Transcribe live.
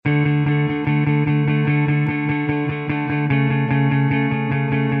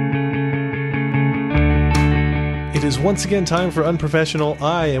is once again time for Unprofessional.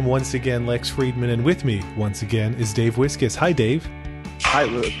 I am once again Lex Friedman, and with me once again is Dave Wiskus. Hi, Dave. Hi.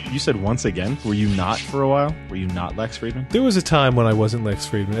 You said once again? Were you not for a while? Were you not Lex Friedman? There was a time when I wasn't Lex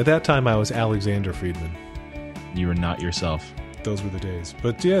Friedman. At that time, I was Alexander Friedman. You were not yourself. Those were the days.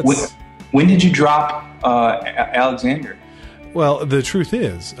 But yeah, when did you drop Alexander? Well, the truth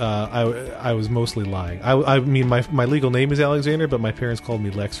is, I was mostly lying. I mean, my legal name is Alexander, but my parents called me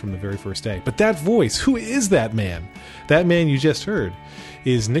Lex from the very first day. But that voice, who is that man? That man you just heard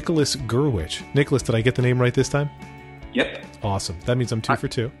is Nicholas Gurwitch. Nicholas, did I get the name right this time? Yep. Awesome. That means I'm 2 for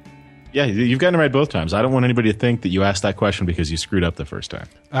 2. Yeah, you've gotten it right both times. I don't want anybody to think that you asked that question because you screwed up the first time.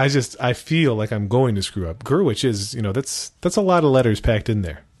 I feel like I'm going to screw up. Gurwitch is, that's a lot of letters packed in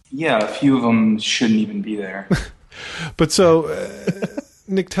there. Yeah, a few of them shouldn't even be there. But so,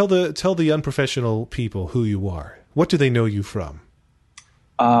 Nick, tell the unprofessional people who you are. What do they know you from?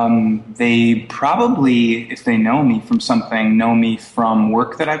 They probably, if they know me from something, know me from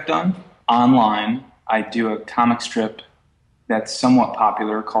work that I've done online. I do a comic strip that's somewhat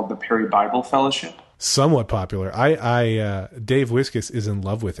popular called the Perry Bible Fellowship. Somewhat popular. I Dave Wiskus is in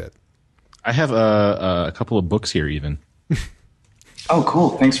love with it. I have a couple of books here, even. Oh,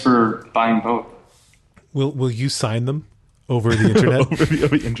 cool! Thanks for buying both. Will you sign them over the internet? over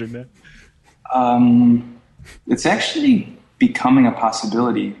the internet. It's actually becoming a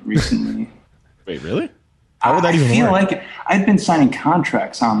possibility recently. Wait, really? How would that even work? I feel like I've been signing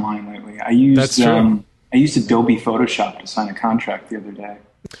contracts online lately. I used Adobe Photoshop to sign a contract the other day,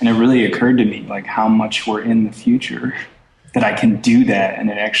 and it really occurred to me like how much we're in the future that I can do that, and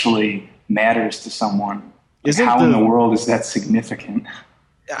it actually matters to someone. In the world is that significant?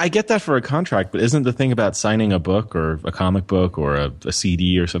 I get that for a contract, but isn't the thing about signing a book or a comic book or a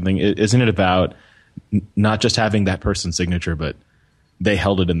CD or something, isn't it about not just having that person's signature, but they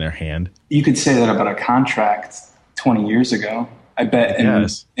held it in their hand? You could say that about a contract 20 years ago. I bet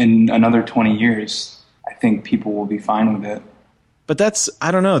in another 20 years, I think people will be fine with it. But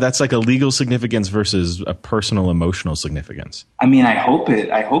I don't know, that's like a legal significance versus a personal emotional significance. I mean, I hope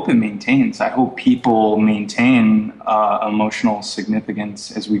it maintains. I hope people maintain emotional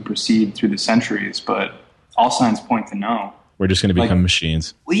significance as we proceed through the centuries, but all signs point to no. We're just going to become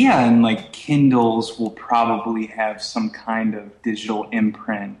machines. Well, yeah, and like Kindles will probably have some kind of digital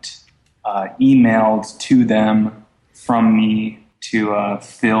imprint emailed to them from me to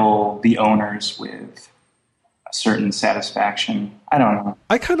fill the owners with a certain satisfaction. I don't know.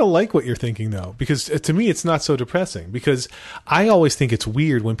 I kind of like what you're thinking, though, because to me, it's not so depressing, because I always think it's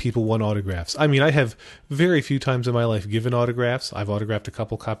weird when people want autographs. I mean, I have very few times in my life given autographs. I've autographed a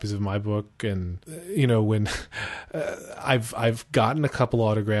couple copies of my book, and, when I've gotten a couple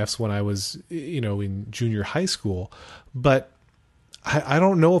autographs when I was, in junior high school, but I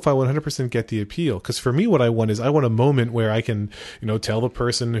don't know if I 100% get the appeal, because for me, what I want is I want a moment where I can, tell the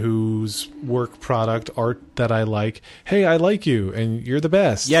person whose work, product, art that I like, hey, I like you and you're the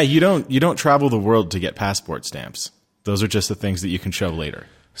best. Yeah, you don't travel the world to get passport stamps. Those are just the things that you can show later.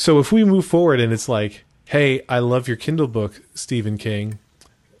 So if we move forward and it's like, hey, I love your Kindle book, Stephen King,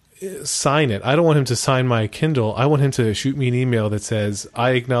 sign it. I don't want him to sign my Kindle. I want him to shoot me an email that says,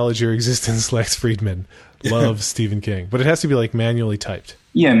 I acknowledge your existence, Lex Friedman. Love Stephen King, but it has to be like manually typed.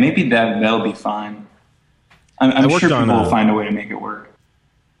 Yeah, maybe that'll be fine. I'm sure people will find a way to make it work.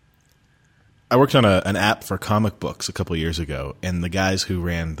 I worked on an app for comic books a couple of years ago, and the guys who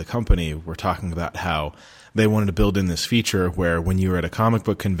ran the company were talking about how they wanted to build in this feature where when you were at a comic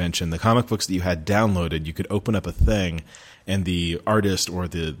book convention, the comic books that you had downloaded, you could open up a thing, and the artist or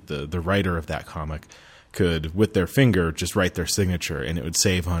the writer of that comic could, with their finger, just write their signature, and it would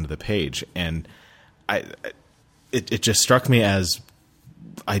save onto the page. And it just struck me as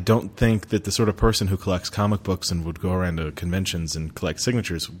I don't think that the sort of person who collects comic books and would go around to conventions and collect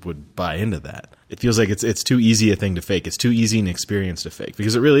signatures would buy into that. It feels like it's too easy a thing to fake. It's too easy an experience to fake,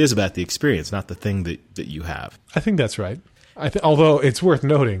 because it really is about the experience, not the thing that you have. I think that's right. Although it's worth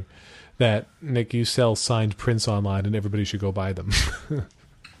noting that, Nick, you sell signed prints online and everybody should go buy them.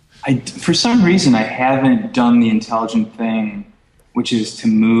 For some reason, I haven't done the intelligent thing, which is to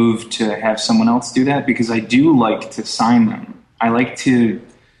move to have someone else do that, because I do like to sign them. I like to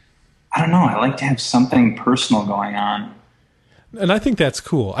have something personal going on. And I think that's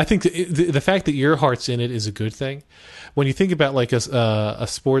cool. I think the fact that your heart's in it is a good thing. When you think about like a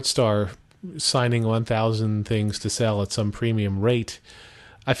sports star signing 1,000 things to sell at some premium rate,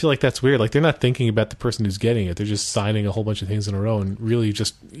 I feel like that's weird. Like, they're not thinking about the person who's getting it. They're just signing a whole bunch of things in a row, and really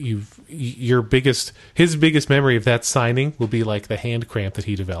just his biggest memory of that signing will be like the hand cramp that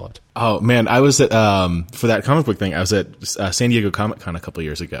he developed. Oh man, I was at for that comic book thing. I was at San Diego Comic Con a couple of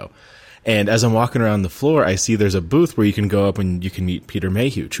years ago, And as I'm walking around the floor, I see there's a booth where you can go up and you can meet Peter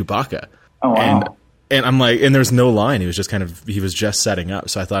Mayhew, Chewbacca. Oh, wow. And I'm like, and there's no line. He was just setting up.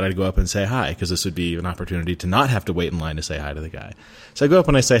 So I thought I'd go up and say hi, because this would be an opportunity to not have to wait in line to say hi to the guy. So I go up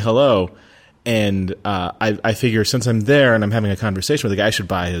and I say hello. And I figure, since I'm there and I'm having a conversation with the guy, I should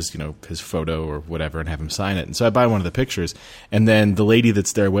buy his photo or whatever and have him sign it. And so I buy one of the pictures. And then the lady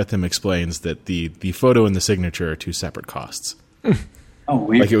that's there with him explains that the photo and the signature are two separate costs. Oh,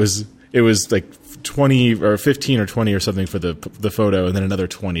 weird. Like it was like 20 or 15 or 20 or something for the photo, and then another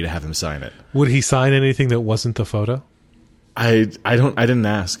 20 to have him sign it. Would he sign anything that wasn't the photo? I didn't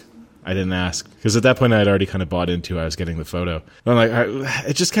ask. I didn't ask, because at that point I had already kind of bought into I was getting the photo. And I'm like,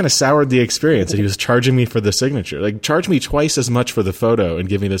 it just kind of soured the experience that he was charging me for the signature. Like, charge me twice as much for the photo and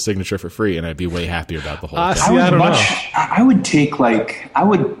give me the signature for free, and I'd be way happier about the whole thing. See, I don't know. I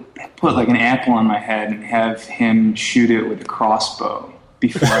would put like an apple on my head and have him shoot it with a crossbow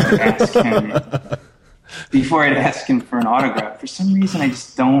before I'd ask him. Before I'd ask him for an autograph. For some reason, I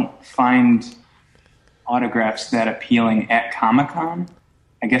just don't find autographs that appealing at Comic-Con.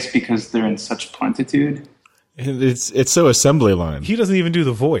 I guess because they're in such plenitude. It's so assembly line. He doesn't even do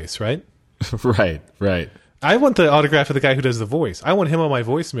the voice, right? Right. I want the autograph of the guy who does the voice. I want him on my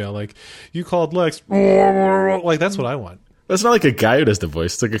voicemail. Like, you called Lex. Like, that's what I want. It's not like a guy who does the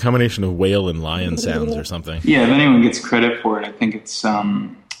voice. It's like a combination of whale and lion sounds or something. Yeah, if anyone gets credit for it, I think it's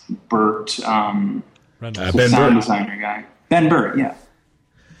Burt, Ben sound Burt. designer guy. Ben Burt, yeah.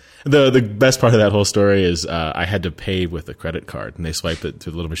 The best part of that whole story is I had to pay with a credit card, and they swiped it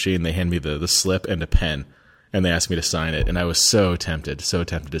through the little machine. They hand me the slip and a pen, and they asked me to sign it. And I was so tempted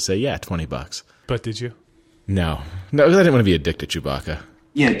to say, yeah, $20. But did you? No, I didn't want to be a dick to Chewbacca.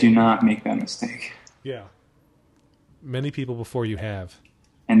 Yeah, do not make that mistake. Yeah. Many people before you have.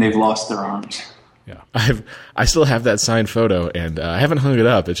 And they've lost their arms. Yeah. I still have that signed photo, and I haven't hung it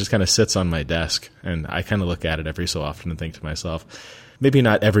up. It just kind of sits on my desk, and I kind of look at it every so often and think to myself, maybe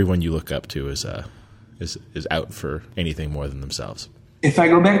not everyone you look up to is out for anything more than themselves. If I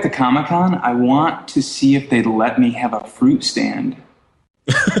go back to Comic-Con, I want to see if they'd let me have a fruit stand.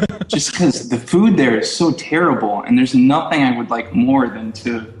 Just because the food there is so terrible, and there's nothing I would like more than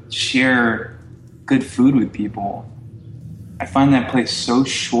to share good food with people. I find that place so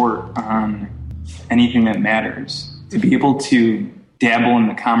short on anything that matters. To be able to dabble in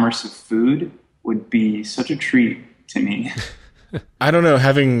the commerce of food would be such a treat to me. I don't know.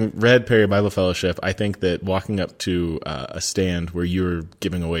 Having read Perry Bible Fellowship, I think that walking up to a stand where you're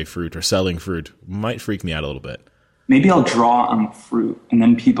giving away fruit or selling fruit might freak me out a little bit. Maybe I'll draw on the fruit, and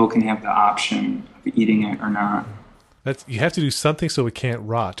then people can have the option of eating it or not. You have to do something so it can't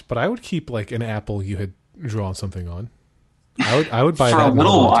rot. But I would keep like an apple you had drawn something on. I would buy for that a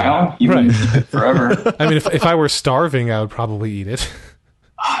little while, even forever. I mean, if I were starving, I would probably eat it.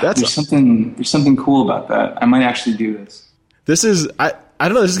 There's something cool about that. I might actually do this. This is I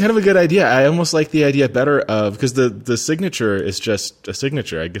don't know. This is kind of a good idea. I almost like the idea better of, because the signature is just a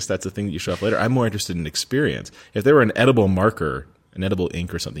signature. I guess that's the thing that you show up later. I'm more interested in experience. If there were an edible marker, an edible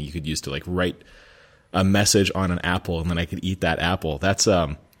ink or something you could use to like write a message on an apple, and then I could eat that apple. That's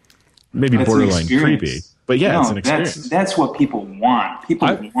maybe borderline creepy. But yeah, it's an experience. That's what people want. People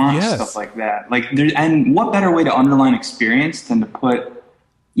want stuff like that. And what better way to underline experience than to put,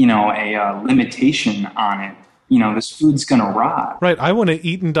 a limitation on it. This food's going to rot. Right. I want to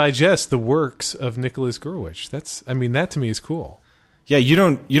eat and digest the works of Nicholas Gurwitch. That to me is cool. Yeah, you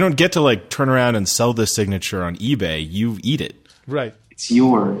don't get to like turn around and sell this signature on eBay. You eat it. Right. It's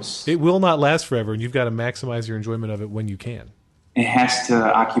yours. It will not last forever, and you've got to maximize your enjoyment of it when you can. It has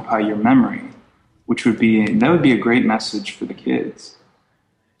to occupy your memory, which would be a great message for the kids.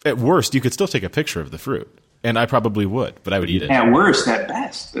 At worst, you could still take a picture of the fruit. And I probably would, but I would eat it. At worst, at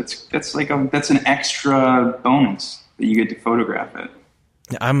best, that's an extra bonus that you get to photograph it.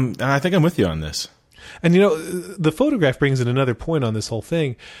 I think I'm with you on this. And the photograph brings in another point on this whole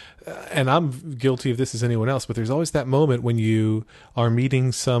thing, and I'm guilty of this as anyone else. But there's always that moment when you are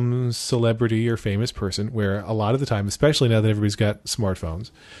meeting some celebrity or famous person, where a lot of the time, especially now that everybody's got smartphones,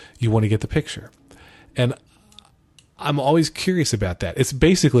 you want to get the picture, and I'm always curious about that. It's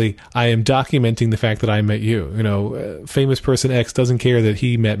basically, I am documenting the fact that I met you. Famous person X doesn't care that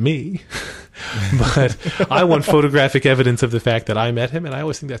he met me, but I want photographic evidence of the fact that I met him. And I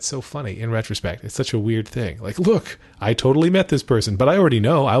always think that's so funny in retrospect. It's such a weird thing. Like, look, I totally met this person, but I already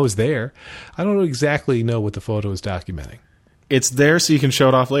know I was there. I don't exactly know what the photo is documenting. It's there so you can show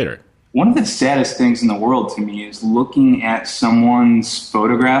it off later. One of the saddest things in the world to me is looking at someone's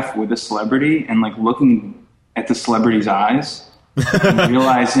photograph with a celebrity and like looking at the celebrity's eyes and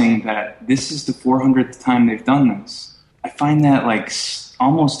realizing that this is the 400th time they've done this. I find that like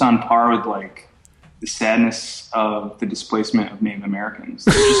almost on par with like the sadness of the displacement of Native Americans.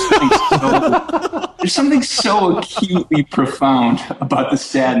 There's something so acutely profound about the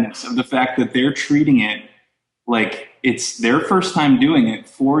sadness of the fact that they're treating it like it's their first time doing it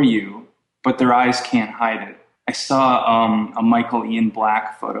for you, but their eyes can't hide it. I saw a Michael Ian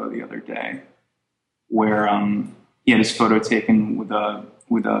Black photo the other day where he had his photo taken with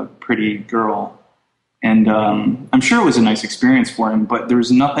a pretty girl. And I'm sure it was a nice experience for him, but there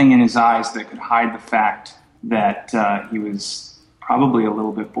was nothing in his eyes that could hide the fact that he was probably a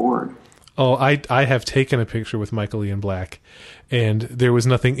little bit bored. Oh, I have taken a picture with Michael Ian Black, and there was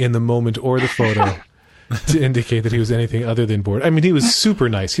nothing in the moment or the photo to indicate that he was anything other than bored. I mean, he was super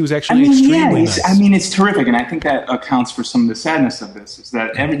nice. He was actually extremely nice. I mean, it's terrific, and I think that accounts for some of the sadness of this, is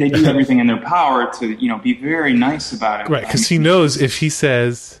that they do everything in their power to, be very nice about it. Right, because he knows if he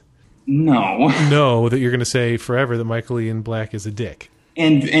says... No, that you're going to say forever that Michael Ian Black is a dick.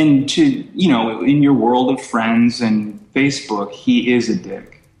 And to, in your world of friends and Facebook, he is a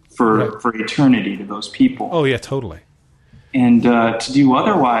dick for eternity to those people. Oh, yeah, totally. And to do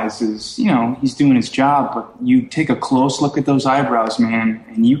otherwise is, he's doing his job, but you take a close look at those eyebrows, man,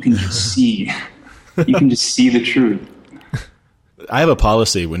 and you can just see, the truth. I have a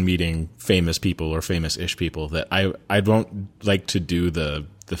policy when meeting famous people or famous-ish people that I don't like to do the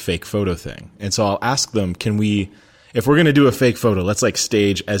fake photo thing. And so I'll ask them, if we're going to do a fake photo, let's like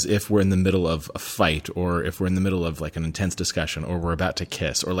stage as if we're in the middle of a fight, or if we're in the middle of like an intense discussion, or we're about to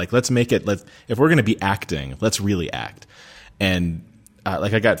kiss, or like, let's make it, if we're going to be acting, let's really act. And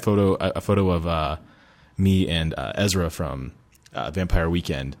like I got a photo of me and Ezra from Vampire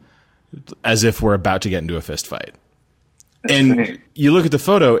Weekend as if we're about to get into a fist fight. And you look at the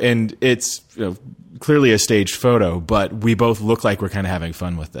photo, and it's clearly a staged photo, but we both look like we're kind of having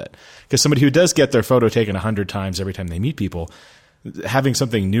fun with it. Because somebody who does get their photo taken 100 times every time they meet people, having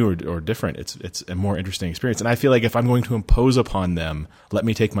something new or different, it's a more interesting experience. And I feel like if I'm going to impose upon them, let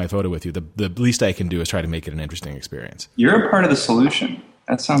me take my photo with you, the least I can do is try to make it an interesting experience. You're a part of the solution.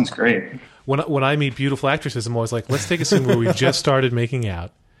 That sounds great. When I meet beautiful actresses, I'm always like, let's take a scene where we've just started making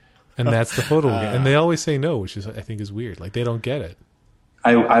out. And that's the photo. And they always say no, which I think is weird. Like, they don't get it.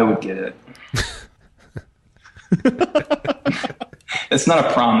 I would get it. It's not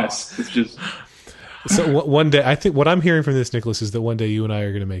a promise. It's just... So one day, I think what I'm hearing from this, Nicholas, is that one day you and I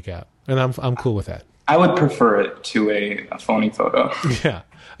are going to make out. And I'm cool with that. I would prefer it to a phony photo. Yeah.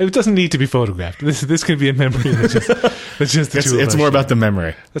 It doesn't need to be photographed. This could be a memory that's just the two of us. It's more about the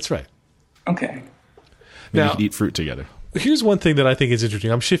memory. That's right. Okay. Maybe we could eat fruit together. Here's one thing that I think is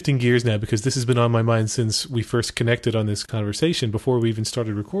interesting. I'm shifting gears now because this has been on my mind since we first connected on this conversation, before we even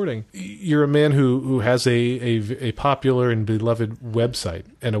started recording. You're a man who has a popular and beloved website,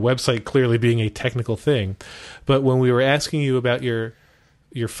 and a website clearly being a technical thing. But when we were asking you about your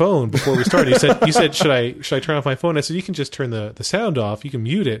phone before we started, you said should I turn off my phone? I said, you can just turn the sound off. You can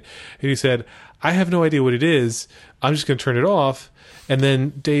mute it. And you said, I have no idea what it is. I'm just going to turn it off. And then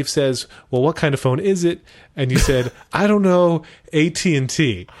Dave says, well, what kind of phone is it? And you said, I don't know,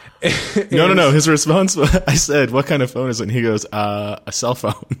 AT&T. No. His response, I said, what kind of phone is it? And he goes, a cell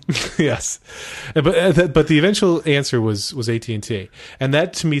phone. Yes. But the eventual answer was AT&T. And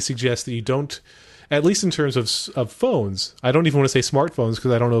that to me suggests that you don't, at least in terms of phones, I don't even want to say smartphones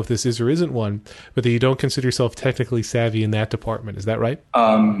because I don't know if this is or isn't one, but that you don't consider yourself technically savvy in that department. Is that right?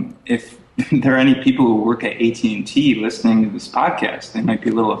 If there are any people who work at AT&T listening to this podcast, they might be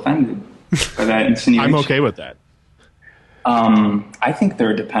a little offended by that insinuation. I'm okay with that. I think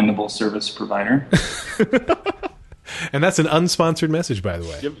they're a dependable service provider. And that's an unsponsored message, by the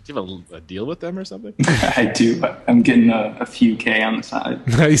way. Do you have a deal with them or something? I do. I'm getting a few K on the side.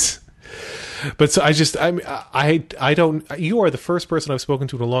 Nice. But so I don't. You are the first person I've spoken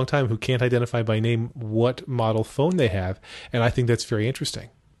to in a long time who can't identify by name what model phone they have, and I think that's very interesting.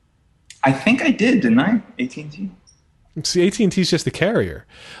 I think I did, didn't I? AT&T. See, AT&T is just the carrier.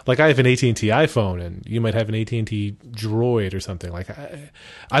 Like, I have an AT&T iPhone, and you might have an AT&T Droid or something. Like,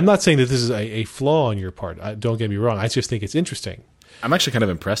 I'm not saying that this is a flaw on your part. Don't get me wrong. I just think it's interesting. I'm actually kind of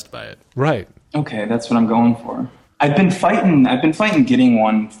impressed by it. Right. Okay, that's what I'm going for. I've been fighting getting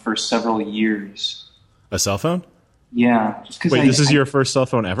one for several years. A cell phone? Yeah. Wait, this is your first cell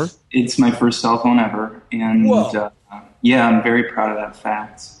phone ever? It's my first cell phone ever. And yeah, I'm very proud of that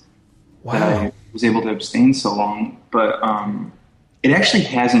fact. Wow. That I was able to abstain so long. But it actually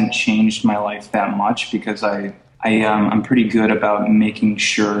hasn't changed my life that much because I'm pretty good about making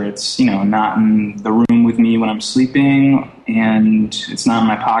sure it's, not in the room with me when I'm sleeping, and it's not in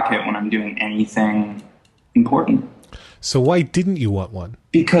my pocket when I'm doing anything important. So why didn't you want one?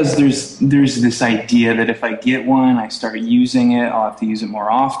 Because there's this idea that if I get one, I start using it, I'll have to use it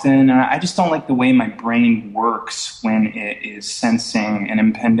more often. And I just don't like the way my brain works when it is sensing an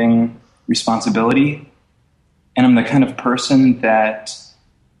impending responsibility. And I'm the kind of person that,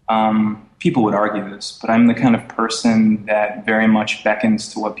 people would argue this, but I'm the kind of person that very much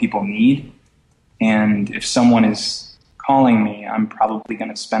beckons to what people need. And if someone is calling me, I'm probably going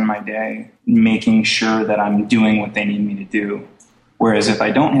to spend my day making sure that I'm doing what they need me to do. Whereas if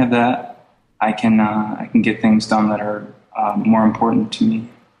I don't have that, I can get things done that are more important to me.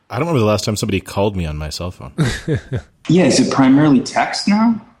 I don't remember the last time somebody called me on my cell phone. Yeah, is it primarily text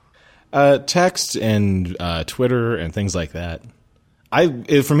now? Text and Twitter and things like that.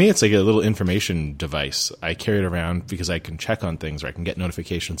 For me, it's like a little information device. I carry it around because I can check on things, or I can get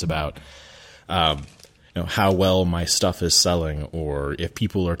notifications about how well my stuff is selling, or if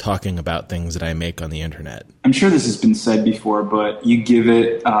people are talking about things that I make on the internet. I'm sure this has been said before, but you give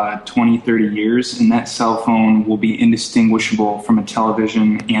it 20, 30 years, and that cell phone will be indistinguishable from a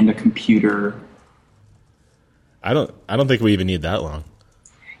television and a computer. I don't think we even need that long.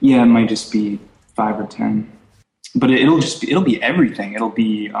 Yeah, it might just be 5 or 10. But it'll be everything. It'll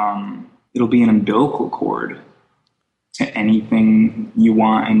be an umbilical cord to anything you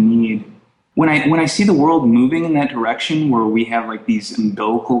want and need. When I see the world moving in that direction, where we have like these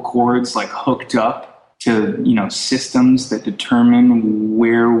umbilical cords like hooked up to systems that determine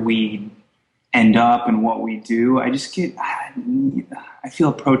where we end up and what we do, I feel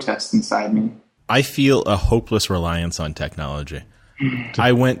a protest inside me. I feel a hopeless reliance on technology.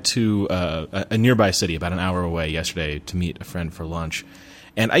 I went to a nearby city about an hour away yesterday to meet a friend for lunch,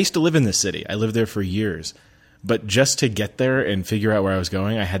 and I used to live in this city. I lived there for years. But just to get there and figure out where I was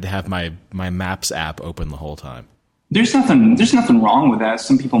going, I had to have my Maps app open the whole time. There's nothing wrong with that.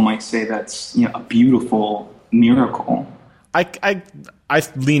 Some people might say that's a beautiful miracle. I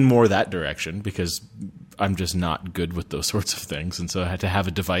lean more that direction because I'm just not good with those sorts of things, and so I had to have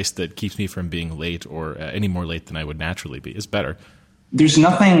a device that keeps me from being late or any more late than I would naturally be. It's better. There's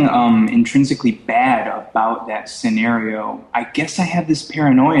nothing intrinsically bad about that scenario. I guess I have this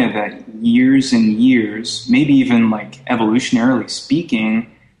paranoia that years and years, maybe even like evolutionarily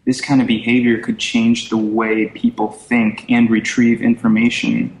speaking, this kind of behavior could change the way people think and retrieve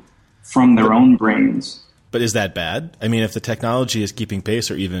information from their own brains. But is that bad? I mean, if the technology is keeping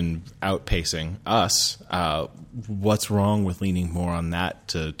pace or even outpacing us, what's wrong with leaning more on that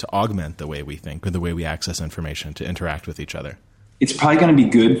to augment the way we think or the way we access information to interact with each other? It's probably going to be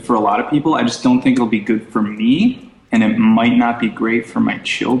good for a lot of people. I just don't think it'll be good for me, and it might not be great for my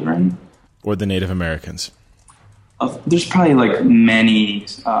children. Or the Native Americans. There's probably like many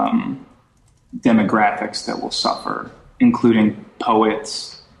demographics that will suffer, including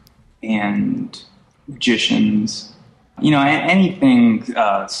poets and magicians. Anything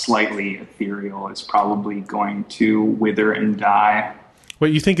slightly ethereal is probably going to wither and die.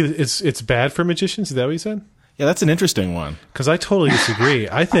 Wait, you think it's bad for magicians? Is that what you said? Yeah, that's an interesting one. Because I totally disagree.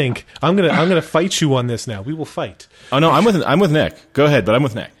 I think I'm gonna fight you on this now. We will fight. Oh no, I'm with Nick. Go ahead, but I'm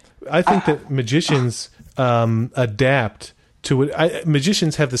with Nick. I think that magicians adapt to it.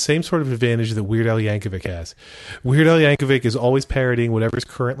 Magicians have the same sort of advantage that Weird Al Yankovic has. Weird Al Yankovic is always parodying whatever's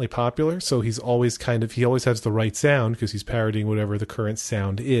currently popular, so he always has the right sound because he's parodying whatever the current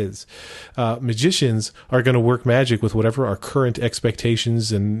sound is. Magicians are going to work magic with whatever our current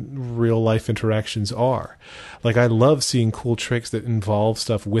expectations and real life interactions are. Like, I love seeing cool tricks that involve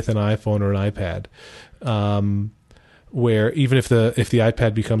stuff with an iPhone or an iPad. Where even if the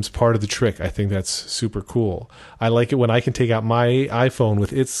iPad becomes part of the trick, I think that's super cool. I like it when I can take out my iPhone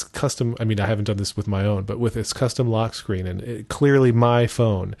with its custom, I haven't done this with my own, but with its custom lock screen and clearly my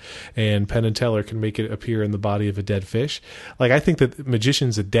phone, and Penn and Teller can make it appear in the body of a dead fish. Like, I think that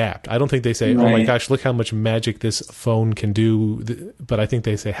magicians adapt. I don't think they say, right, oh my gosh, look how much magic this phone can do. But I think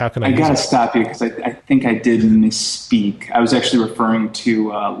they say, how can I gotta stop you because I think I did misspeak. I was actually referring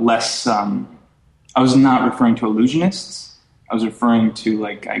to I was not referring to illusionists. I was referring to,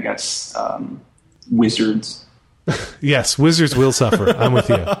 wizards. Yes, wizards will suffer. I'm with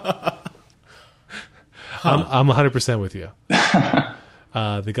you. I'm 100% with you.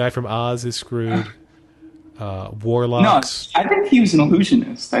 The guy from Oz is screwed. Warlocks. No, I think he was an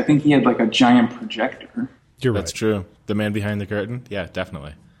illusionist. I think he had a giant projector. You're right. That's true. The man behind the curtain? Yeah,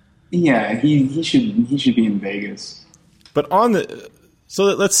 definitely. Yeah, he should be in Vegas. But so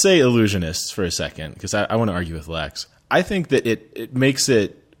let's say illusionists for a second, because I want to argue with Lex. I think that it makes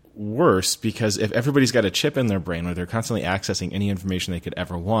it worse because if everybody's got a chip in their brain where they're constantly accessing any information they could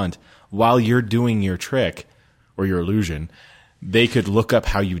ever want while you're doing your trick or your illusion, they could look up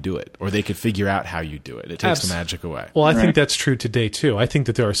how you do it, or they could figure out how you do it. It takes the magic away. Well, I think that's true today, too. I think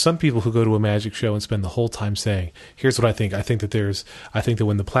that there are some people who go to a magic show and spend the whole time saying, here's what I think. I think that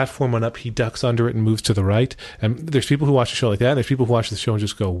when the platform went up, he ducks under it and moves to the right. And there's people who watch a show like that, and there's people who watch the show and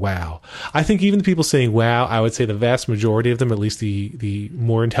just go, wow. I think even the people saying, wow, I would say the vast majority of them, at least the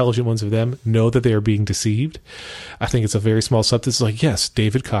more intelligent ones of them, know that they are being deceived. I think it's a very small subset. It's like, yes,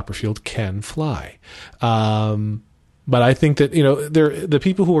 David Copperfield can fly. But I think that, the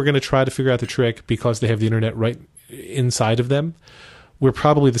people who are going to try to figure out the trick because they have the internet right inside of them, we're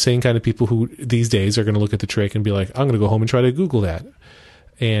probably the same kind of people who these days are going to look at the trick and be like, I'm going to go home and try to Google that.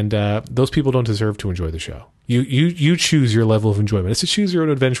 And those people don't deserve to enjoy the show. You choose your level of enjoyment. It's a choose your own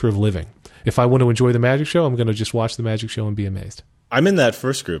adventure of living. If I want to enjoy the magic show, I'm going to just watch the magic show and be amazed. I'm in that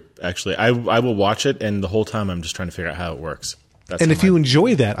first group, actually. I will watch it, and the whole time I'm just trying to figure out how it works. And if you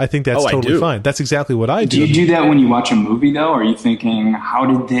enjoy that, I think that's totally fine. That's exactly what I do. Do you do that when you watch a movie, though? Or are you thinking, how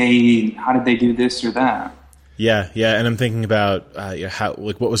did they do this or that? Yeah, and I'm thinking about how,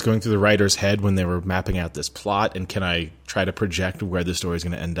 like, what was going through the writer's head when they were mapping out this plot, and can I try to project where the story is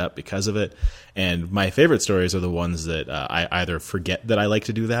going to end up because of it? And my favorite stories are the ones that I either forget that I like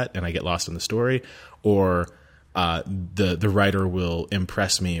to do that and I get lost in the story, or the writer will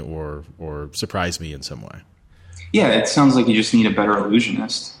impress me or surprise me in some way. Yeah, it sounds like you just need a better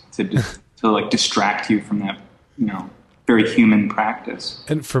illusionist to like distract you from that, very human practice.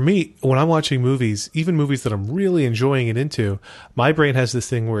 And for me, when I'm watching movies, even movies that I'm really enjoying it into, my brain has this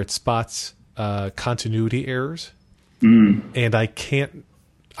thing where it spots continuity errors, and I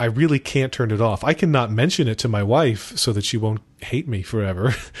really can't turn it off. I cannot mention it to my wife so that she won't hate me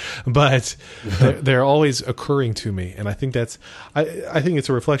forever, but they're always occurring to me, and I think that's I think it's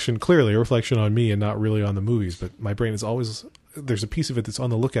a reflection on me and not really on the movies. But my brain is always, there's a piece of it that's on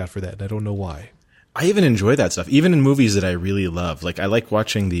the lookout for that, and I don't know why. I even enjoy that stuff, even in movies that I really love. Like, I like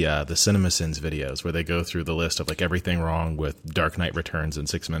watching the CinemaSins videos where they go through the list of like everything wrong with Dark Knight Returns in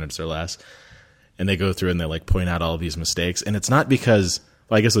 6 minutes or less, and they go through and they like point out all of these mistakes. And it's not because,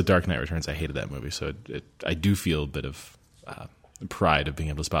 well, I guess with Dark Knight Returns, I hated that movie, so I do feel a bit of pride of being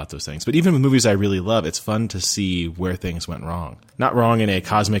able to spot those things. But even with movies I really love, it's fun to see where things went wrong. Not wrong in a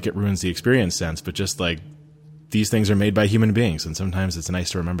cosmic it ruins the experience sense, but just like these things are made by human beings, and sometimes it's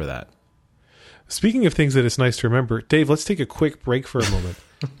nice to remember that. Speaking of things that it's nice to remember, Dave, let's take a quick break for a moment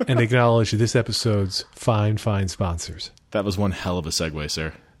and acknowledge this episode's fine sponsors. That was one hell of a segue,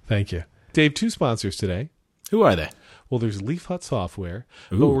 sir. Thank you. Dave, 2 sponsors today. Who are they? Well, there's Leaf Hut Software,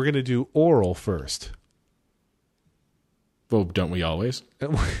 Ooh. But we're going to do Aural first. Well, don't we always?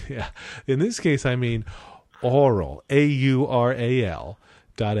 Yeah. In this case, I mean Aural, AURAL.fm.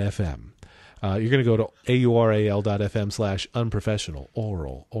 You're going to go to aural.fm/unprofessional.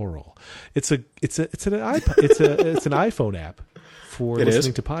 Aural. It's an iPhone app for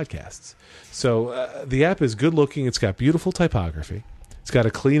listening to podcasts. So the app is good looking. It's got beautiful typography. It's got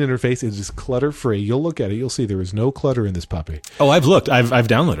a clean interface. It is clutter free. You'll look at it. You'll see there is no clutter in this puppy. Oh, I've looked. I've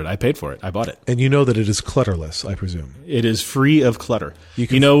downloaded it. I paid for it. I bought it. And you know that it is clutterless, I presume. It is free of clutter.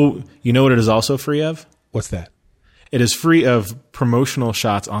 You know what it is also free of? What's that? It is free of promotional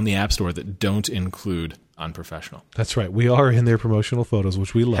shots on the App Store that don't include Unprofessional. That's right. We are in their promotional photos,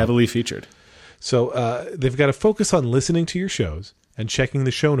 which we love. Heavily featured. So they've got to focus on listening to your shows and checking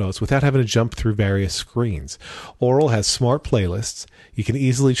the show notes without having to jump through various screens. Aural has smart playlists. You can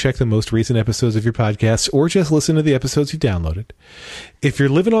easily check the most recent episodes of your podcasts or just listen to the episodes you've downloaded. If you're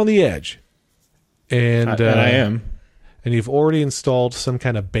living on the edge, and I am, and you've already installed some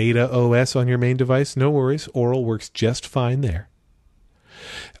kind of beta OS on your main device, no worries. Aural works just fine there.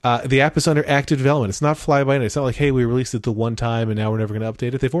 The app is under active development. It's not fly-by-night. It's not like, hey, we released it the one time and now we're never going to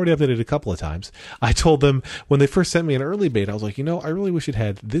update it. They've already updated it a couple of times. I told them when they first sent me an early beta, I was like, I really wish it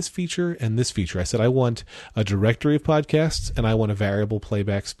had this feature and this feature. I said, I want a directory of podcasts and I want a variable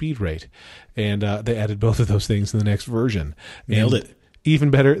playback speed rate. And they added both of those things in the next version. Nailed it.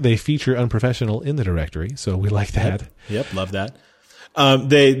 Even better, they feature Unprofessional in the directory, so we like that. Yep, love that.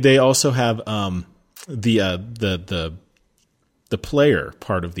 They also have the player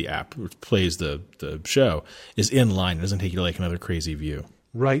part of the app, which plays the show, is inline. It doesn't take you to like another crazy view.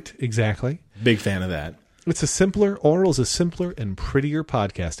 Right, exactly. Big fan of that. Aural is a simpler and prettier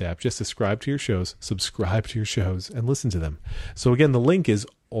podcast app. Just subscribe to your shows, and listen to them. So again, the link is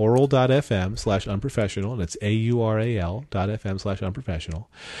aural.fm/unprofessional, and it's aural.fm/unprofessional.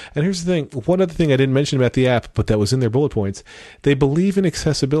 And here's the thing. One other thing I didn't mention about the app, but that was in their bullet points. They believe in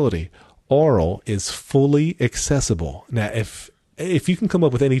accessibility. Aural is fully accessible. Now, if you can come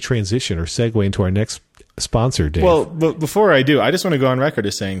up with any transition or segue into our next sponsor, Dave. Well, but before I do, I just want to go on record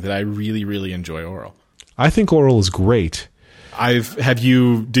as saying that I really, really enjoy Aural. I think Aural is great.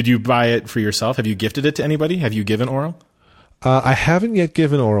 Did you buy it for yourself? Have you gifted it to anybody? Have you given Aural? I haven't yet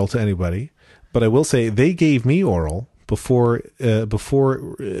given Aural to anybody, but I will say they gave me Aural before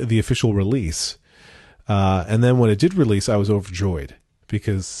the official release. And then when it did release, I was overjoyed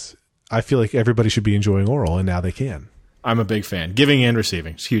because I feel like everybody should be enjoying Aural, and now they can. I'm a big fan. Giving and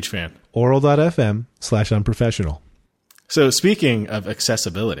receiving. Huge fan. Aural.fm/unprofessional. So speaking of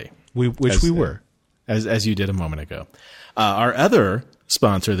accessibility. Which we were. As you did a moment ago. Our other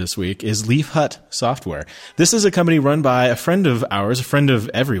sponsor this week is Leaf Hut Software. This is a company run by a friend of ours, a friend of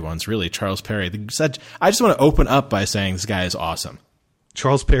everyone's, really, Charles Perry. I just want to open up by saying this guy is awesome.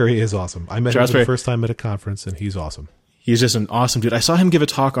 Charles Perry is awesome. I met him for the first time at a conference, and he's awesome. He's just an awesome dude. I saw him give a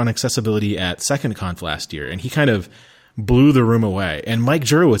talk on accessibility at SecondConf last year, and he kind of blew the room away. And Mike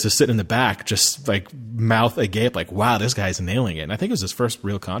Jurowitz is sitting in the back, just like mouth agape, like, wow, this guy's nailing it. And I think it was his first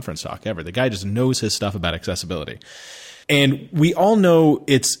real conference talk ever. The guy just knows his stuff about accessibility. And we all know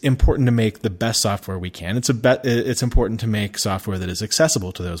it's important to make the best software we can. It's important to make software that is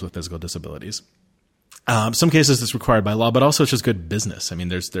accessible to those with physical disabilities. Some cases it's required by law, but also it's just good business. I mean,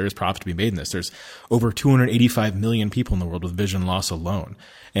 there is profit to be made in this. There's over 285 million people in the world with vision loss alone,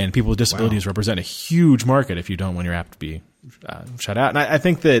 and people with disabilities represent a huge market if you don't want your app to be shut out. And I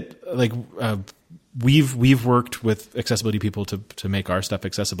think that we've worked with accessibility people to make our stuff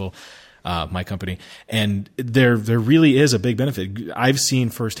accessible. My company, and there really is a big benefit. I've seen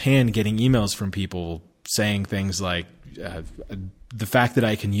firsthand getting emails from people saying things like, the fact that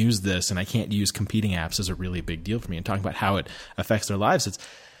I can use this and I can't use competing apps is a really big deal for me, and talking about how it affects their lives. It's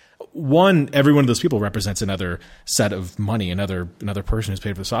one, every one of those people represents another set of money, another person who's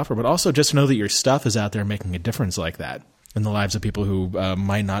paid for the software, but also just to know that your stuff is out there making a difference like that in the lives of people who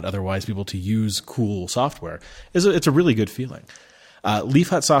might not otherwise be able to use cool software. It's a really good feeling. Leaf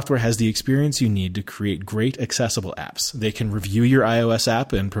Hut Software has the experience you need to create great accessible apps. They can review your iOS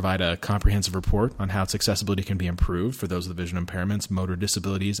app and provide a comprehensive report on how its accessibility can be improved for those with vision impairments, motor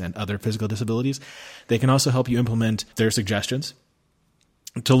disabilities, and other physical disabilities. They can also help you implement their suggestions.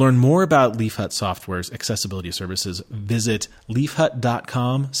 To learn more about Leaf Hut Software's accessibility services, visit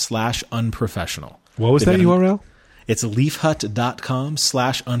leafhut.com/unprofessional. What was that URL? It's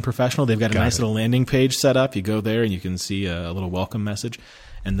leafhut.com/unprofessional. They've got a nice little landing page set up. You go there and you can see a little welcome message,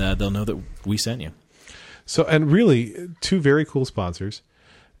 and they'll know that we sent you. So, and really, two very cool sponsors,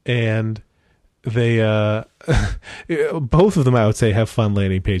 and they both of them, I would say, have fun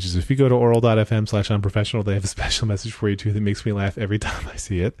landing pages. If you go to aural.fm/unprofessional, they have a special message for you too that makes me laugh every time I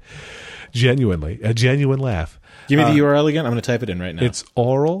see it. Genuinely, a genuine laugh. Give me the URL again. I'm going to type it in right now. It's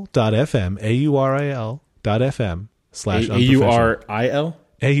aural.fm, AURAL.fm/unprofessional. AURIL?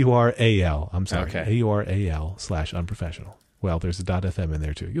 AURAL. I'm sorry. Okay. AURAL/unprofessional. Well, there's a .fm in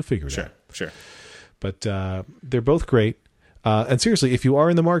there too. You'll figure it out. Sure. But they're both great. And seriously, if you are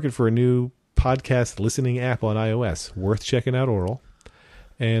in the market for a new podcast listening app on iOS, worth checking out Aural.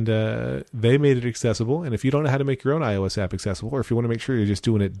 And they made it accessible. And if you don't know how to make your own iOS app accessible, or if you want to make sure you're just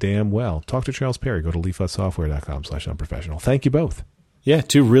doing it damn well, talk to Charles Perry. Go to leafhutsoftware.com/unprofessional. Thank you both. Yeah,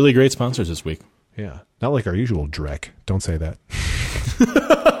 two really great sponsors this week. Yeah. Not like our usual dreck. Don't say that.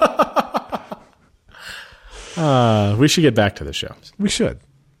 We should get back to the show. We should.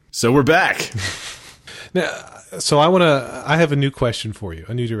 So we're back. Now, so I have a new question for you,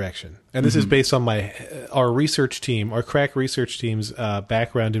 a new direction. And this is based on our research team, our crack research team's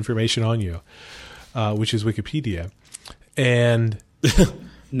background information on you, which is Wikipedia. And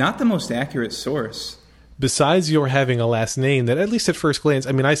not the most accurate source. Besides your having a last name that, at least at first glance,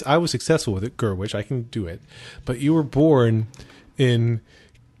 I mean, I was successful with it, Gurwitch, I can do it. But you were born in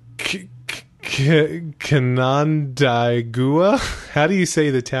Canandaigua? How do you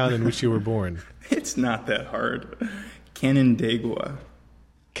say the town in which you were born? It's not that hard. Canandaigua.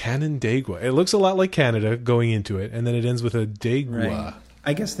 Canandaigua. It looks a lot like Canada going into it, and then it ends with a daigua. Right.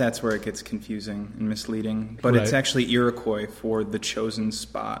 I guess that's where it gets confusing and misleading. But It's actually Iroquois for the chosen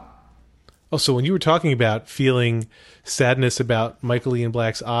spot. Oh, so when you were talking about feeling sadness about Michael Ian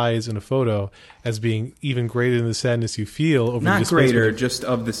Black's eyes in a photo as being even greater than the sadness you feel over not greater, just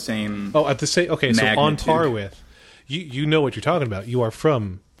of the same. Oh, at the same. Okay, magnitude. So on par with. You know what you're talking about. You are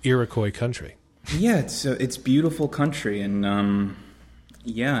from Iroquois country. Yeah, it's beautiful country, and a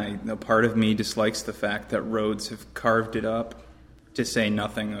part of me dislikes the fact that roads have carved it up. To say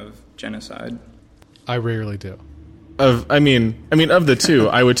nothing of genocide. I rarely do. Of the two,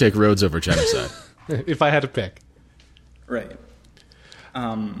 I would take roads over genocide. If I had to pick. Right.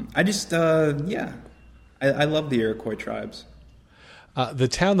 I love the Iroquois tribes. The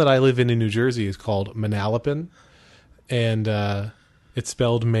town that I live in New Jersey is called Manalapan, and it's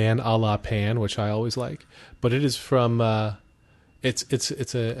spelled man a la pan, which I always like. But it is from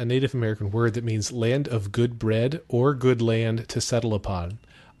It's a Native American word that means land of good bread or good land to settle upon.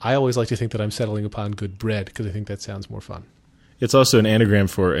 I always like to think that I'm settling upon good bread because I think that sounds more fun. It's also an anagram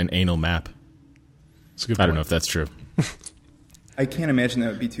for an anal map. It's a good I don't know if that's true. I can't imagine that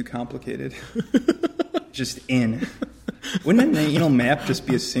would be too complicated. Just in. Wouldn't an anal map just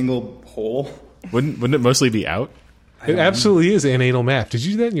be a single hole? Wouldn't it mostly be out? It absolutely is an anal map. Did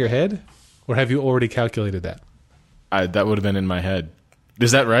you do that in your head? Or have you already calculated that? That would have been in my head.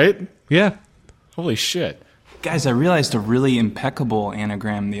 Is that right? Yeah. Holy shit. Guys, I realized a really impeccable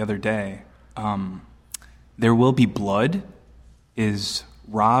anagram the other day. There will be blood is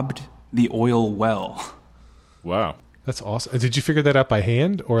robbed the oil well. Wow. That's awesome. Did you figure that out by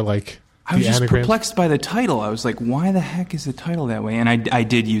hand or like I was just anagram? perplexed by the title. I was like, why the heck is the title that way? And I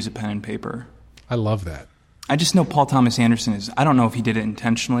did use a pen and paper. I love that. I just know Paul Thomas Anderson I don't know if he did it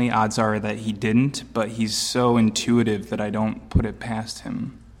intentionally. Odds are that he didn't, but he's so intuitive that I don't put it past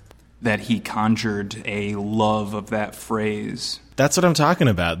him that he conjured a love of that phrase. That's what I'm talking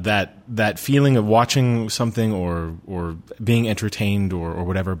about. That feeling of watching something or being entertained or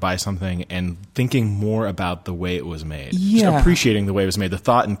whatever by something and thinking more about the way it was made. Yeah. Just appreciating the way it was made, the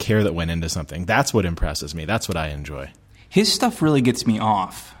thought and care that went into something. That's what impresses me. That's what I enjoy. His stuff really gets me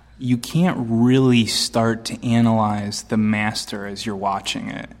off. You can't really start to analyze the master as you're watching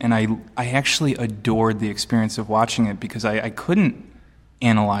it. And I actually adored the experience of watching it because I couldn't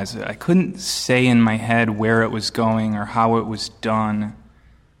analyze it. I couldn't say in my head where it was going or how it was done.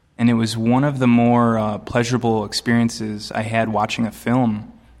 And it was one of the more pleasurable experiences I had watching a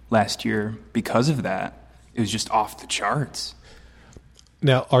film last year because of that. It was just off the charts.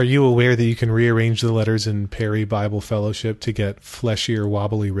 Now, are you aware that you can rearrange the letters in Perry Bible Fellowship to get fleshier,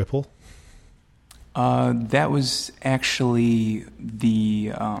 wobbly ripple? That was actually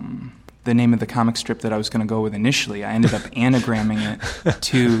the name of the comic strip that I was going to go with initially. I ended up anagramming it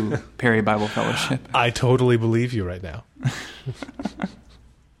to Perry Bible Fellowship. I totally believe you right now.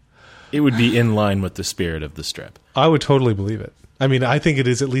 It would be in line with the spirit of the strip. I would totally believe it. I mean, I think it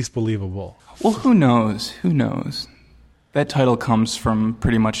is at least believable. Well, who knows? Who knows? That title comes from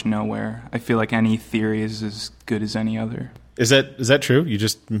pretty much nowhere. I feel like any theory is as good as any other. Is that true? You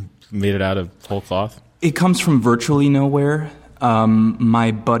just made it out of whole cloth? It comes from virtually nowhere.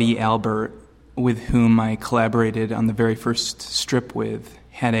 My buddy Albert, with whom I collaborated on the very first strip with,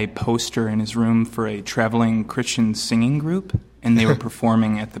 had a poster in his room for a traveling Christian singing group, and they were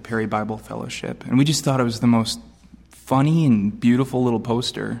performing at the Perry Bible Fellowship. And we just thought it was the most funny and beautiful little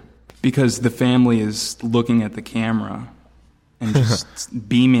poster because the family is looking at the camera and just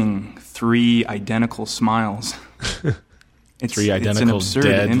beaming three identical smiles. It's an absurd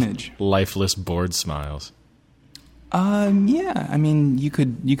dead, image. Lifeless, bored smiles. Yeah. I mean, you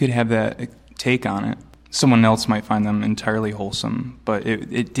could have that take on it. Someone else might find them entirely wholesome, but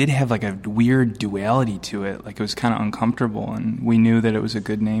it did have like a weird duality to it. Like it was kind of uncomfortable, and we knew that it was a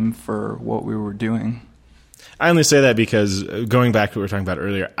good name for what we were doing. I only say that because going back to what we were talking about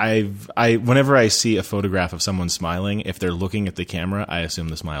earlier, whenever I see a photograph of someone smiling, if they're looking at the camera, I assume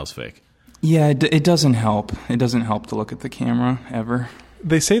the smile's fake. Yeah, it doesn't help. It doesn't help to look at the camera ever.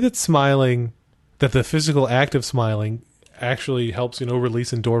 They say that that the physical act of smiling actually helps,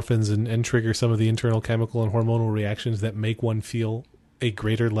 release endorphins and trigger some of the internal chemical and hormonal reactions that make one feel a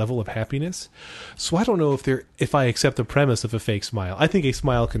greater level of happiness. So I don't know if I accept the premise of a fake smile. I think a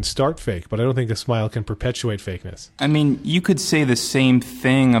smile can start fake, but I don't think a smile can perpetuate fakeness. I mean, you could say the same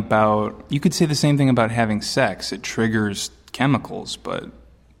thing about having sex. It triggers chemicals, but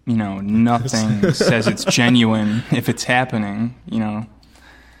nothing says it's genuine if it's happening,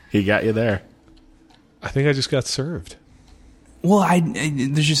 He got you there. I think I just got served. Well,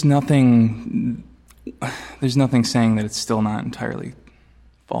 there's just nothing. There's nothing saying that it's still not entirely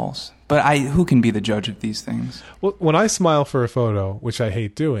false. But who can be the judge of these things? Well, when I smile for a photo, which I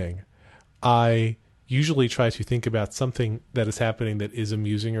hate doing, I usually try to think about something that is happening that is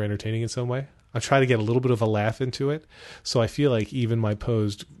amusing or entertaining in some way. I try to get a little bit of a laugh into it. So I feel like even my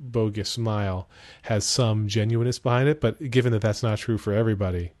posed bogus smile has some genuineness behind it. But given that that's not true for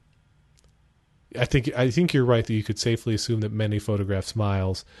everybody, I think you're right that you could safely assume that many photograph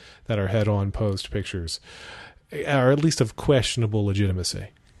smiles that are head-on posed pictures are at least of questionable legitimacy.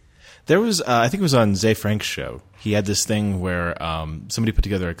 There was, I think it was on Zay Frank's show. He had this thing where somebody put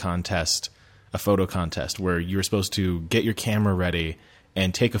together a photo contest, where you were supposed to get your camera ready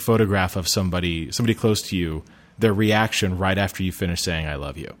and take a photograph of somebody close to you, their reaction right after you finish saying "I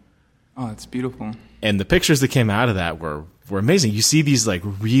love you." Oh, it's beautiful. And the pictures that came out of that were amazing. You see these like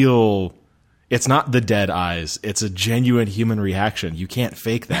real It's not the dead eyes. It's a genuine human reaction. You can't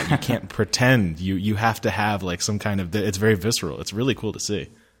fake that. You can't pretend. You have to have like some kind of. It's very visceral. It's really cool to see.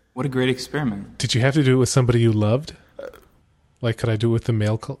 What a great experiment. Did you have to do it with somebody you loved? Like, could I do it with the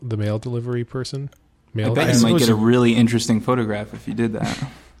mail delivery person? I bet you might get a really interesting photograph if you did that.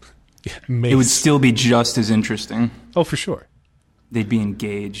 Yeah, it would still be just as interesting. Oh, for sure. They'd be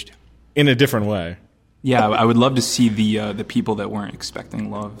engaged in a different way. Yeah, I would love to see the people that weren't expecting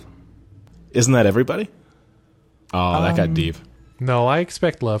love. Isn't that everybody? Oh, that got deep. No, I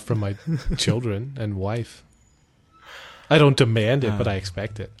expect love from my children and wife. I don't demand it, but I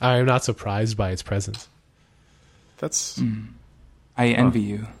expect it. I am not surprised by its presence. That's. I envy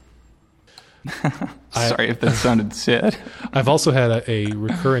you. Sorry if that sounded sad. I've also had a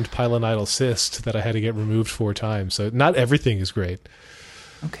recurrent pilonidal cyst that I had to get removed 4 times, so not everything is great.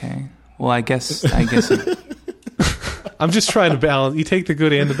 Okay. Well, I guess it, I'm just trying to balance. You take the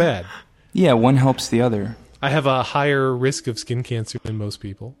good and the bad. Yeah, one helps the other. I have a higher risk of skin cancer than most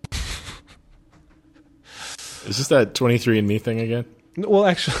people. Is this that 23andMe thing again? Well,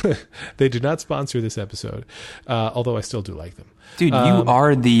 actually, they do not sponsor this episode, although I still do like them. Dude,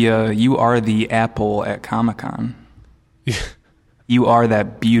 you are the Apple at Comic-Con. Yeah. You are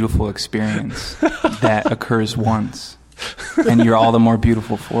that beautiful experience that occurs once, and you're all the more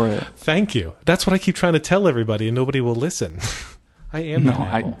beautiful for it. Thank you. That's what I keep trying to tell everybody, and nobody will listen. I am.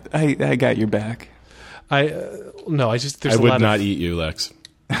 No, I got your back. I would not eat you, Lex.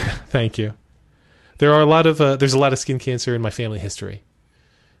 Thank you. There's a lot of skin cancer in my family history,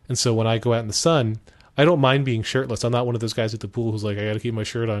 and so when I go out in the sun, I don't mind being shirtless. I'm not one of those guys at the pool who's like, I got to keep my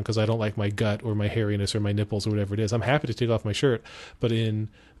shirt on because I don't like my gut or my hairiness or my nipples or whatever it is. I'm happy to take off my shirt, but in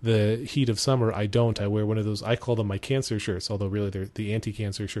the heat of summer, I don't. I wear one of those. I call them my cancer shirts, although really they're the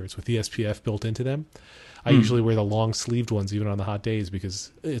anti-cancer shirts with the SPF built into them. I usually wear the long-sleeved ones even on the hot days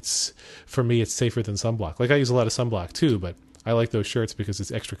because for me it's safer than sunblock. Like I use a lot of sunblock too, but I like those shirts because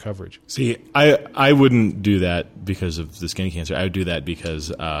it's extra coverage. See, I wouldn't do that because of the skin cancer. I would do that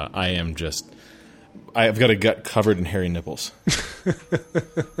because I've got a gut covered in hairy nipples.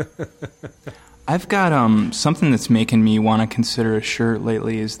 I've got something that's making me want to consider a shirt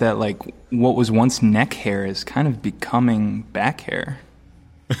lately is that like what was once neck hair is kind of becoming back hair.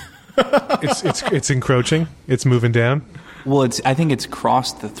 It's encroaching. It's moving down. Well, I think it's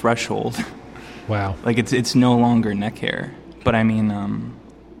crossed the threshold. Wow. Like it's no longer neck hair. But I mean,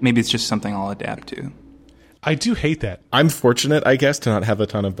 maybe it's just something I'll adapt to. I do hate that. I'm fortunate, I guess, to not have a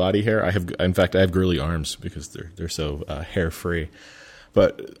ton of body hair. I have girly arms because they're so hair free.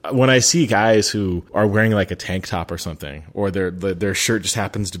 But when I see guys who are wearing like a tank top or something, or their shirt just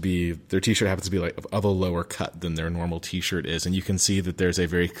happens to be, their t-shirt happens to be like of a lower cut than their normal t-shirt is, and you can see that there's a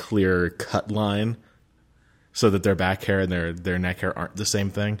very clear cut line, so that their back hair and their neck hair aren't the same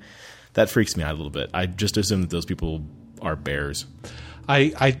thing. That freaks me out a little bit. I just assume that those people are bears.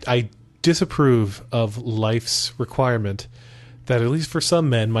 I disapprove of life's requirement that at least for some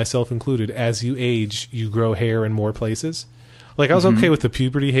men, myself included, as you age, you grow hair in more places. Like I was okay with the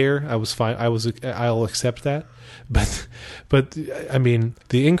puberty hair. I was fine. I'll accept that. But I mean,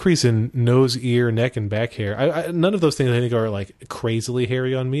 the increase in nose, ear, neck, and back hair. None of those things I think are like crazily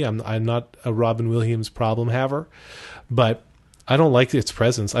hairy on me. I'm not a Robin Williams problem haver, but I don't like its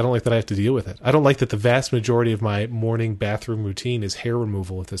presence. I don't like that I have to deal with it. I don't like that the vast majority of my morning bathroom routine is hair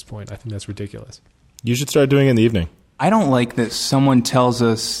removal at this point. I think that's ridiculous. You should start doing it in the evening. I don't like that someone tells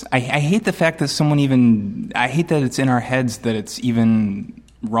us... I hate the fact that I hate that it's in our heads that it's even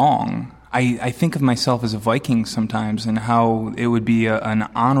wrong. I think of myself as a Viking sometimes and how it would be an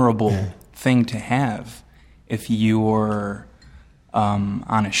honorable thing to have if you were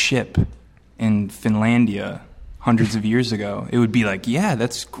on a ship in Finlandia hundreds of years ago. It would be like, yeah,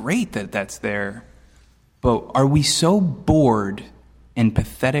 that's great that that's there. But are we so bored and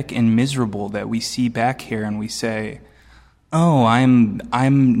pathetic and miserable that we see back here and we say... Oh,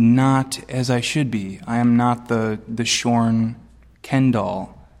 I'm not as I should be. I am not the shorn Ken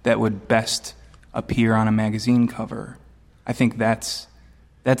doll that would best appear on a magazine cover. I think that's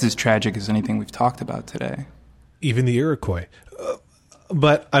as tragic as anything we've talked about today. Even the Iroquois.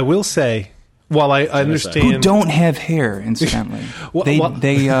 But I will say, while I understand... Who don't have hair, incidentally.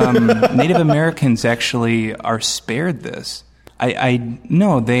 Native Americans actually are spared this. I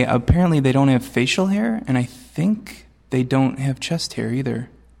know, apparently they don't have facial hair, and I think... They don't have chest hair either.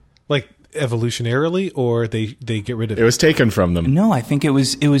 Like evolutionarily, or they get rid of it? It was taken from them. No, I think it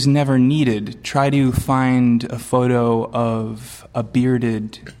was never needed. Try to find a photo of a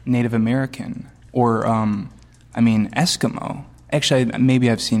bearded Native American or, Eskimo. Actually, maybe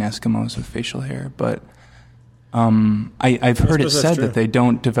I've seen Eskimos with facial hair, but I've heard it said that they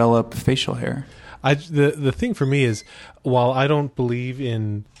don't develop facial hair. The thing for me is, while I don't believe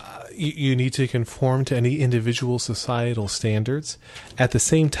in you need to conform to any individual societal standards, at the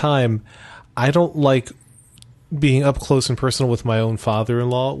same time, I don't like being up close and personal with my own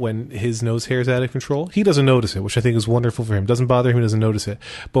father-in-law when his nose hair is out of control. He doesn't notice it, which I think is wonderful for him. Doesn't bother him, he doesn't notice it.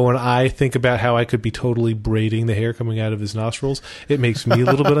 But when I think about how I could be totally braiding the hair coming out of his nostrils, it makes me a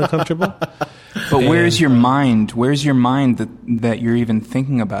little bit uncomfortable. But where's your mind? Where's your mind that you're even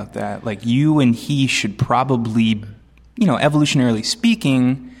thinking about that? Like, you and he should probably, evolutionarily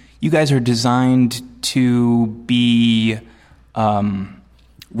speaking, you guys are designed to be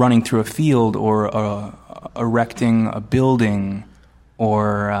running through a field or erecting a building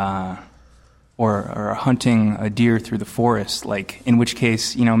or hunting a deer through the forest, like, in which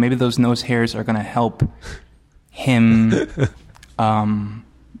case, maybe those nose hairs are going to help him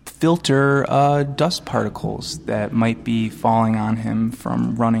filter dust particles that might be falling on him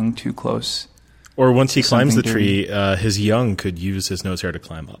from running too close. Or once he climbs the tree, his young could use his nose hair to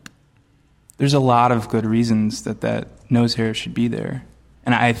climb up. There's a lot of good reasons that nose hair should be there.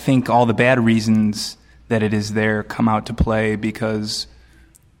 And I think all the bad reasons that it is there come out to play because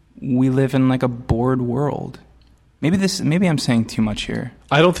we live in like a bored world. Maybe I'm saying too much here.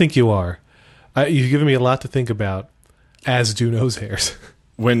 I don't think you are. You've given me a lot to think about, as do nose hairs.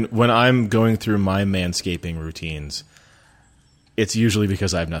 When I'm going through my manscaping routines, it's usually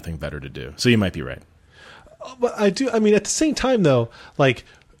because I have nothing better to do. So you might be right. But I do. I mean, at the same time, though, like,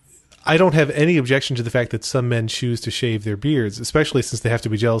 I don't have any objection to the fact that some men choose to shave their beards, especially since they have to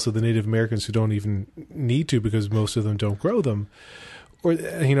be jealous of the Native Americans who don't even need to because most of them don't grow them. Or,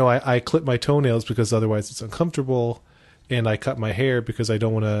 I clip my toenails because otherwise it's uncomfortable, and I cut my hair because I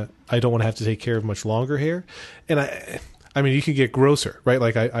don't want to have to take care of much longer hair. And I mean, you can get grosser, right?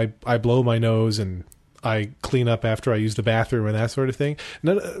 Like I blow my nose and I clean up after I use the bathroom and that sort of thing.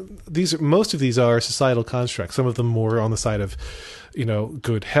 Most of these are societal constructs. Some of them more on the side of,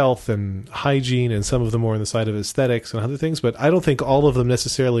 good health and hygiene, and some of them more on the side of aesthetics and other things. But I don't think all of them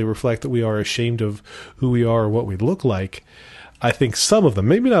necessarily reflect that we are ashamed of who we are or what we look like. I think some of them,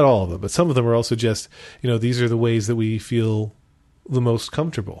 maybe not all of them, but some of them are also just, these are the ways that we feel the most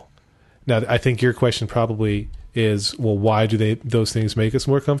comfortable. Now, I think your question probably is, well, why do those things make us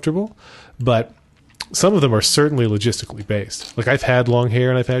more comfortable? But some of them are certainly logistically based. Like, I've had long hair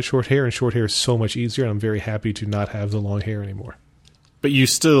and I've had short hair, and short hair is so much easier, and I'm very happy to not have the long hair anymore. But you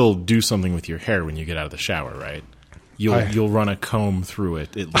still do something with your hair when you get out of the shower, right? You'll run a comb through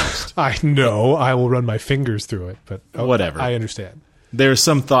it, at least. I know. I will run my fingers through it, but whatever. I understand. There's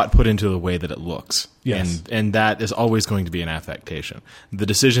some thought put into the way that it looks. Yes. And that is always going to be an affectation. The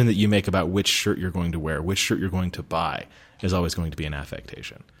decision that you make about which shirt you're going to wear, which shirt you're going to buy, is always going to be an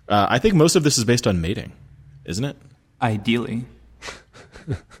affectation. I think most of this is based on mating, isn't it? Ideally.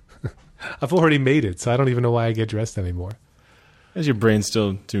 I've already made it, so I don't even know why I get dressed anymore. Is your brain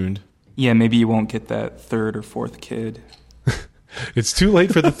still tuned? Yeah, maybe you won't get that third or fourth kid. It's too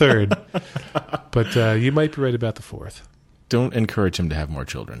late for the third, but you might be right about the fourth. Don't encourage him to have more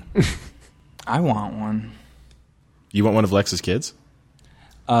children. I want one. You want one of Lex's kids?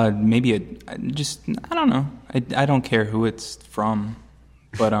 Maybe I don't know. I don't care who it's from.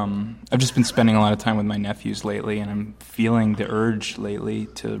 But I've just been spending a lot of time with my nephews lately, and I'm feeling the urge lately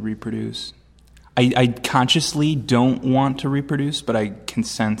to reproduce. I consciously don't want to reproduce, but I can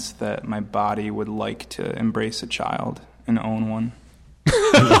sense that my body would like to embrace a child and own one.